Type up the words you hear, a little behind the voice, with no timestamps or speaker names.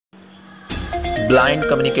Blind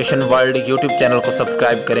communication world YouTube channel को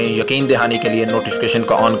subscribe करें। यकीन दहानी के लिए नोटिफिकेशन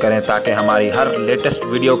को ऑन करें ताकि हमारी हर लेटेस्ट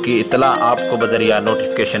वीडियो की इत्तला आपको बजरिया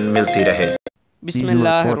नोटिफिकेशन मिलती रहे।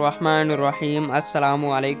 बिस्मिल्लाहिर्रहमानिर्रहीम। अस्सलामु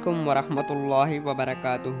अलैकुम वरहमतुल्लाहि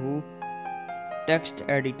वबरकातुहू। टेक्स्ट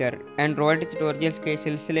एडिटर एंड्रॉयड ट्यूटोरियल के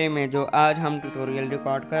सिलसिले में जो आज हम ट्यूटोरियल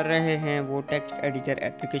रिकॉर्ड कर रहे हैं वो टेक्स्ट एडिटर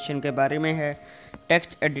एप्लीकेशन के बारे में है।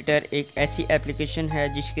 टेक्स्ट एडिटर एक ऐसी एप्लीकेशन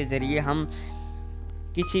है जिसके ज़रिए हम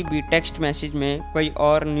किसी भी टेक्स्ट मैसेज में कोई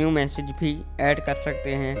और न्यू मैसेज भी ऐड कर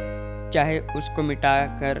सकते हैं, चाहे उसको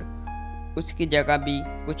मिटाकर उसकी जगह भी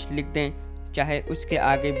कुछ लिख दें, चाहे उसके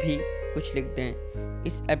आगे भी कुछ लिख दें।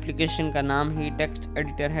 इस एप्लीकेशन का नाम ही टेक्स्ट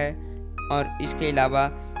एडिटर है और इसके अलावा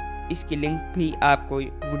इसकी लिंक भी आपको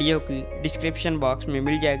वीडियो की डिस्क्रिप्शन बॉक्स में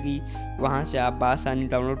मिल जाएगी, वहां से आप आसानी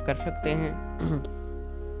डाउनलोड कर सकते हैं।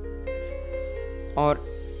 और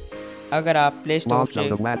अगर आप प्ले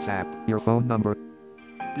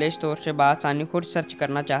स्टोर से बासानी खुद सर्च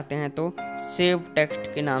करना चाहते हैं तो सेव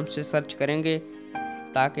टेक्स्ट के नाम से सर्च करेंगे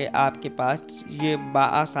ताकि आपके पास ये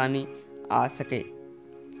बासानी आ सके।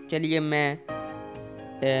 चलिए मैं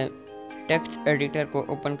टेक्स्ट एडिटर को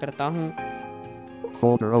ओपन करता हूँ।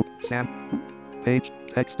 Folder Sam Page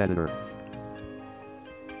Text Editor.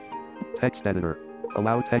 Text Editor.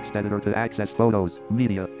 Allow text editor to access photos,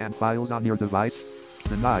 media, and files on your device.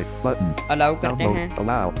 Deny button. Allow करते हैं।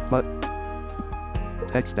 Allow button.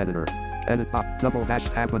 Text editor. Edit box. Double dash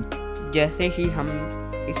tab. जैसे ही हम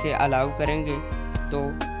इसे allow करेंगे तो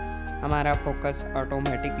हमारा focus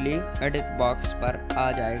automatically edit box पर आ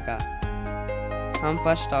जाएगा। हम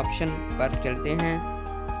फर्स्ट ऑप्शन पर चलते हैं।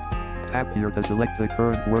 Tap here to select the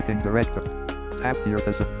current working directory. Tap here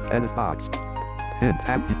to edit box. Hint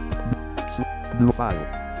tap new file.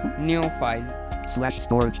 New file.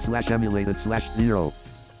 /storage/emulated/0.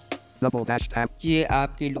 Double dash tap. ये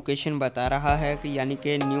आपकी लोकेशन बता रहा है कि यानी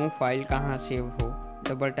कि न्यू फाइल कहाँ सेव हो।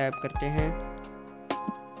 डबल टैप करते हैं।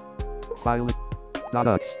 File .ux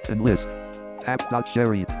and list. Tap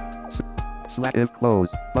 .shareit. /if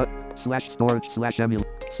close but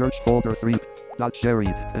 /storage/emulate. Search folder 3.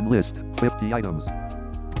 .shareit and list 50 items.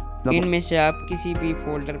 इनमें से आप किसी भी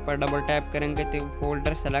फोल्डर पर डबल टैप करेंगे तो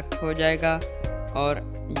फोल्डर सेलेक्ट हो जाएगा और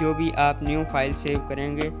जो भी आप न्यू फाइल सेव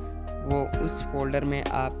करेंगे वो उस फोल्डर में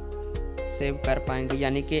आप सेव कर पाएंगे,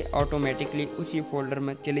 यानी कि ऑटोमेटिकली उसी फोल्डर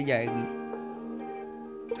में चली जाएगी।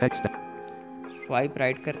 Text. स्वाइप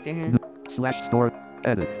राइट करते हैं। /store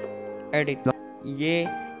edit. ये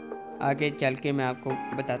आगे चल के मैं आपको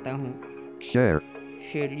बताता हूँ। Share.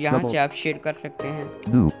 यहाँ से आप शेयर कर सकते हैं।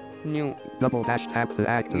 New double dash tap to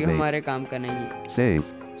activate. ये हमारे काम का नहीं है।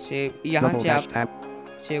 सेव यहाँ से आप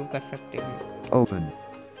सेव कर सकते हैं। Open.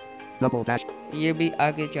 Double dash. ये भी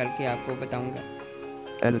आगे चल के आपको बताऊंगा।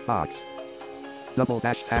 Edit box. Double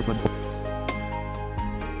dash tab.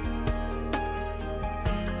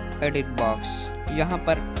 Edit box, यहाँ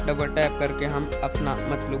पर डबल टैप करके हम अपना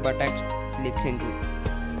मतलूबा टेक्स्ट लिखेंगे।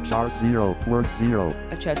 Charge 0 word 0.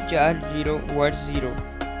 अच्छा, चार्ज 0 वर्ड 0।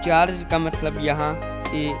 चार्ज का मतलब यहाँ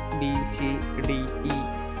A B C D E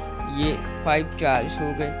ये 5 चार्ज हो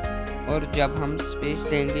गए और जब हम स्पेस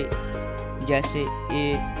देंगे जैसे A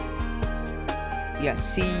या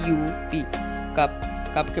CUP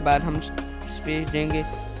कप के बाद हम स्पेस देंगे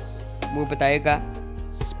वो बताएगा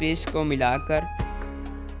स्पेस को मिलाकर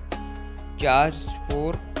चार्ज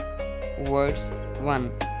 4 वर्ड्स 1।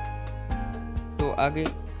 तो आगे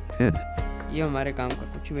ये हमारे काम का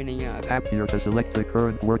कुछ भी नहीं है। Tap here to select the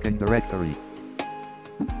current working directory.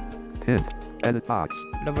 Hint. Edit box.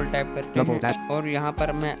 Double tap करते हैं और यहाँ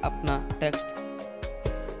पर मैं अपना टेक्स्ट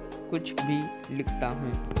कुछ भी लिखता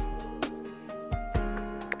हूँ।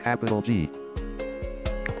 Capital G.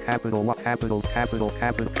 Capital Y. Capital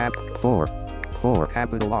 4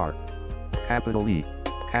 capital R. Capital E.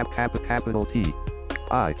 Capital T.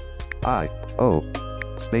 I O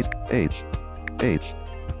space H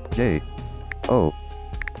J O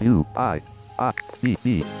U I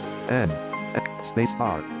B N space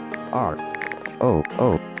R O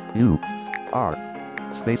U R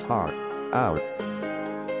space R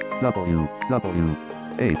W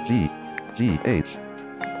H G H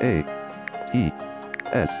A T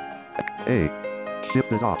S A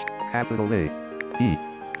shift is off. Capital A P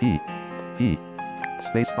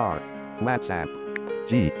space R WhatsApp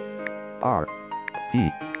G R P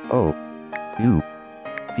O U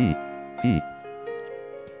P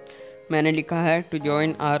मैंने लिखा है to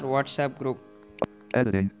join our WhatsApp group.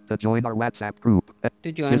 Editing to join our WhatsApp group. To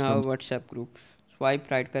join our WhatsApp group. Swipe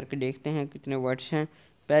right करके देखते हैं कितने words हैं।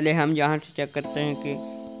 पहले हम यहाँ से चेक करते हैं कि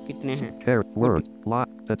कितने हैं। Words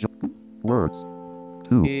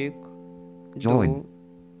 2 1 join 2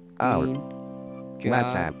 our 3 4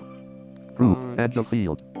 WhatsApp Group. End of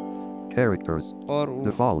field. Characters. और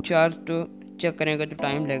Default. चार्ट चेक करेंगे तो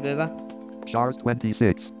टाइम लगेगा। Chars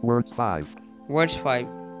 26. Words 5. वर्ड्स 5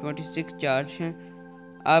 26 चार्ज हैं।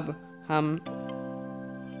 अब हम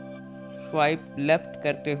स्वाइप लेफ्ट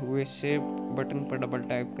करते हुए सेव बटन पर डबल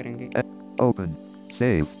टैप करेंगे। Open.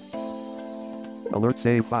 Save. Alert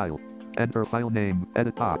save file. Enter file name.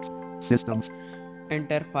 Edit box. Systems.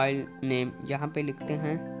 Enter file name यहाँ पे लिखते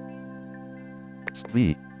हैं V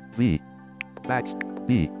Back B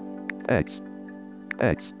X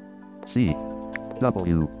X C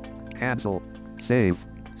W Cancel Save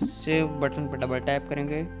save button पर double tap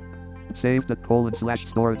करेंगे। Saved at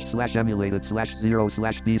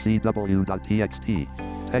 :/storage/emulated/0/bcw.txt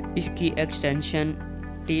इसकी extension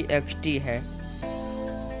TXT है।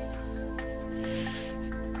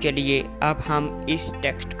 चलिए अब हम इस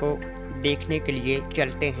टेक्स्ट को देखने के लिए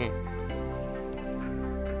चलते हैं।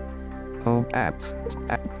 Home apps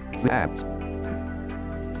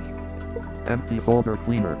Empty folder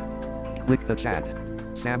cleaner. Click the chat.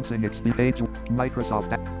 Samsung XP page. Microsoft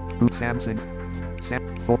app. Samsung.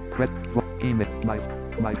 Email. My.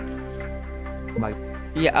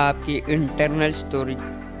 ये आपकी इंटरनल स्टोरेज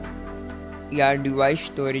या डिवाइस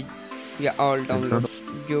स्टोरेज या ऑल डाउनलोड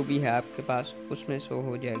जो भी है आपके पास उसमें शो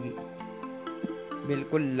हो जाएगी,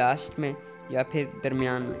 बिल्कुल लास्ट में या फिर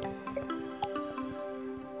दरमियान में।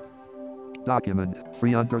 Document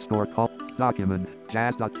free_call document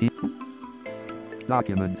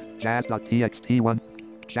jazz.txt1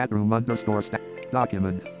 chatroom_stat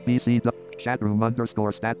document bc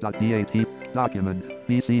chatroom_stat.dat document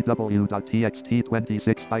bcw.txt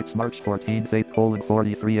 26 bytes March 14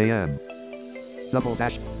 8:43 a.m. double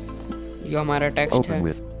dash ये हमारा टेक्स्ट open है।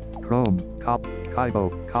 with Chrome Kaibo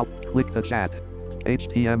click the chat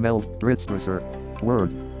HTML Ritstresser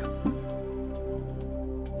Word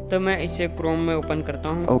तो मैं इसे क्रोम में ओपन करता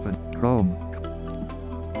हूँ। Open Chrome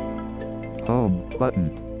Home button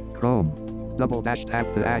Chrome double dash tab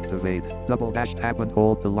to activate double dash tab and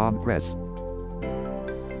hold to long press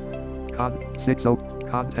 60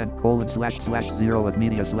 content://0 at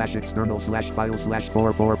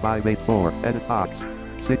media/external/file/44584 edit box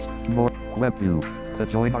 6 more web view to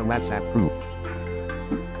join our WhatsApp group।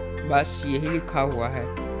 बस यही लिखा हुआ है।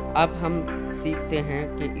 अब हम सीखते हैं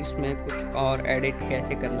कि इसमें कुछ और एडिट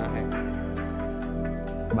कैसे करना है।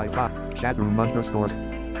 My chatroom_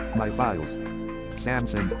 my files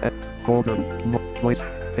Samsung folder voice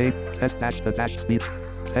page test-the-speech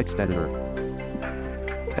text editor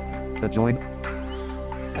to join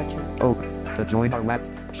अच्छा to join our web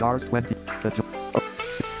Chars 20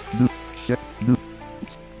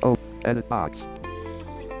 edit box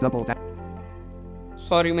double tap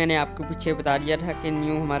sorry, मैंने आपको पीछे बता दिया था कि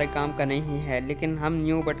न्यू हमारे काम का नहीं है, लेकिन हम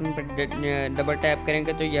न्यू बटन पर डबल टैप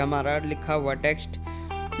करेंगे तो ये हमारा लिखा हुआ टेक्स्ट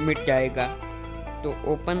मिट जाएगा। तो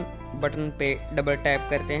ओपन बटन पे डबल टैप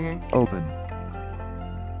करते हैं। open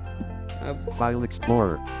अब file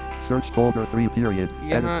explorer search folder 3 period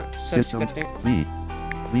यहाँ सर्च systems करते हैं।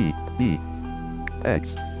 V X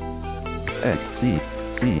C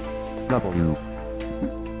W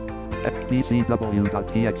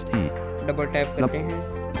bcw.txt double tap करते हैं।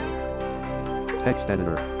 text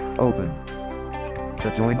editor open to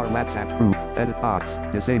join our WhatsApp group edit box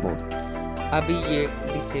disabled अभी ये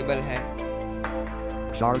डिसेबल है।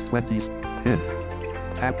 Chars 20 hint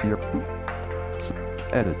tap here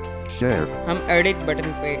edit share हम edit button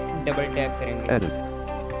पे डबल टैप करेंगे। edit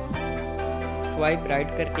स्वाइप राइट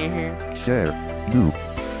करते हैं। share new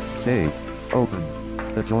save open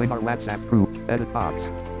to join our WhatsApp group edit box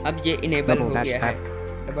अब ये इनेबल double हो dash गया है। tap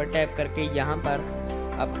डबल टैप करके यहाँ पर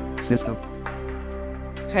अब system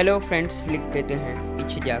हेलो फ्रेंड्स लिख देते हैं।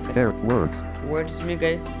 पीछे जाकर there words वर्ड्स में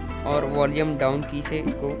गए और वॉल्यूम डाउन की से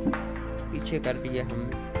इसको पीछे कर दिया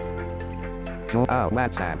हमने। join our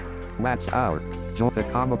WhatsApp join the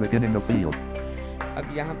comma beginning of field अब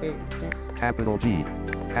यहाँ पे लिखते हैं capital G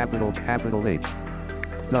capital H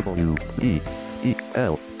W E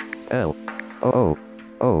L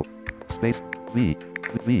O space V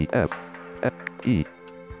F E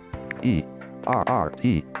R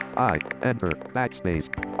T I enter backspace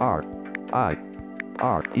R I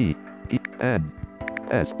R E N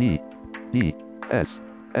S D S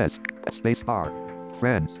space bar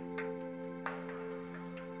friends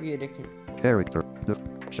ये देखें। character the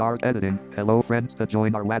Chars editing hello friends to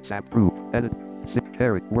join our WhatsApp group edit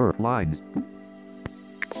character word lines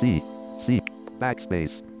C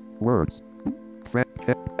backspace words friend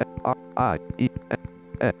I E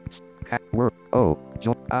X word O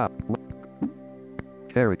join up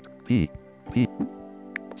character P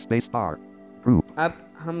space bar group अब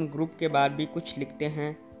हम group के बाद भी कुछ लिखते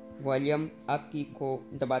हैं। Volume up की को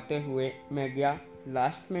दबाते हुए मैं गया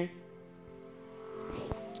लास्ट में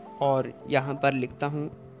और यहाँ पर लिखता हूँ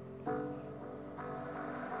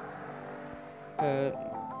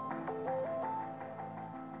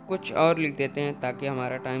कुछ और लिख देते हैं ताकि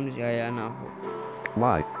हमारा टाइम ज़ाया ना हो।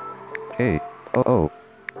 Y K O O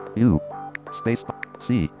U space C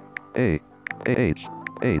A H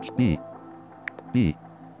H B B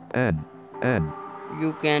N N you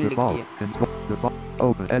can लिख default दिया। control default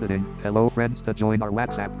open editing. Hello friends, to join our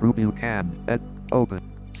WhatsApp group you can open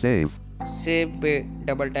save save पे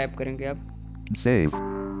double tap करेंगे आप। save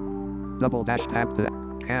double dash tab to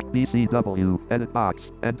can BCW edit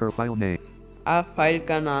box enter file name आप file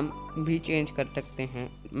का नाम भी change कर सकते हैं,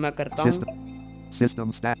 मैं करता हूँ।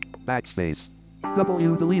 system stat backspace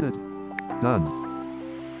W deleted done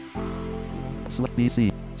BC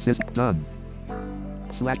system done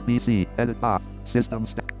 /BC edit box system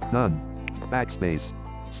stat done backspace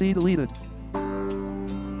C deleted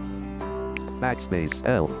backspace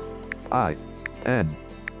L I N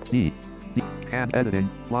D D can editing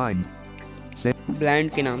line save blind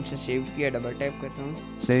के नाम से सेव किया, डबल टैप करता हूँ।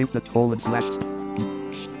 save the colon slash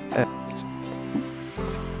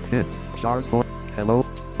hit chars for hello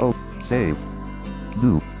oh save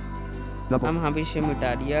new double हम यहाँ इसे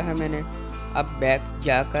मिटा दिया है मैंने। अब बैक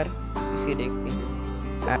जाकर इसे देखते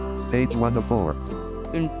हैं page 1 of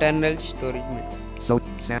 4 इंटरनल स्टोरेज में। so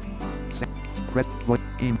press what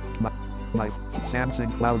my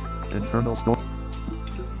Samsung cloud internal store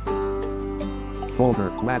folder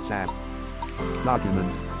WhatsApp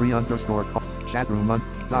document free underscore chat room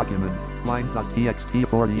document line.txt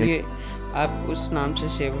 48 ये अब उस नाम से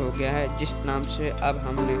सेव हो गया है जिस नाम से अब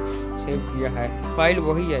हमने सेव किया है। फाइल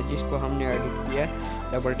वही है जिसको हमने एडिट किया।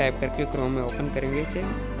 डबल टैप करके क्रोम में ओपन करेंगे इसे।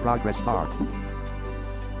 progress bar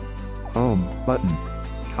home button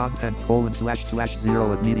content //0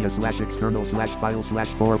 of media /external /file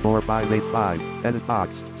 /44585 edit box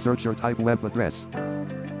search or type web address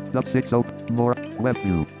W6 open more web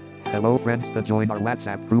view hello friends, to join our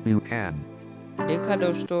WhatsApp group you can देखा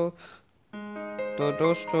दोस्तों, तो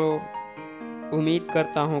दोस्तों उम्मीद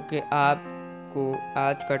करता हूँ कि आपको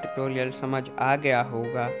आज का ट्यूटोरियल समझ आ गया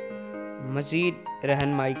होगा। मज़ीद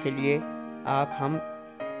रहनुमाई के लिए आप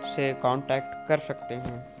हमसे कांटेक्ट कर सकते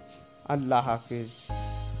हैं। अल्लाह हाफिज़।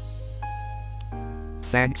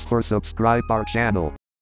 thanks for subscribe our channel.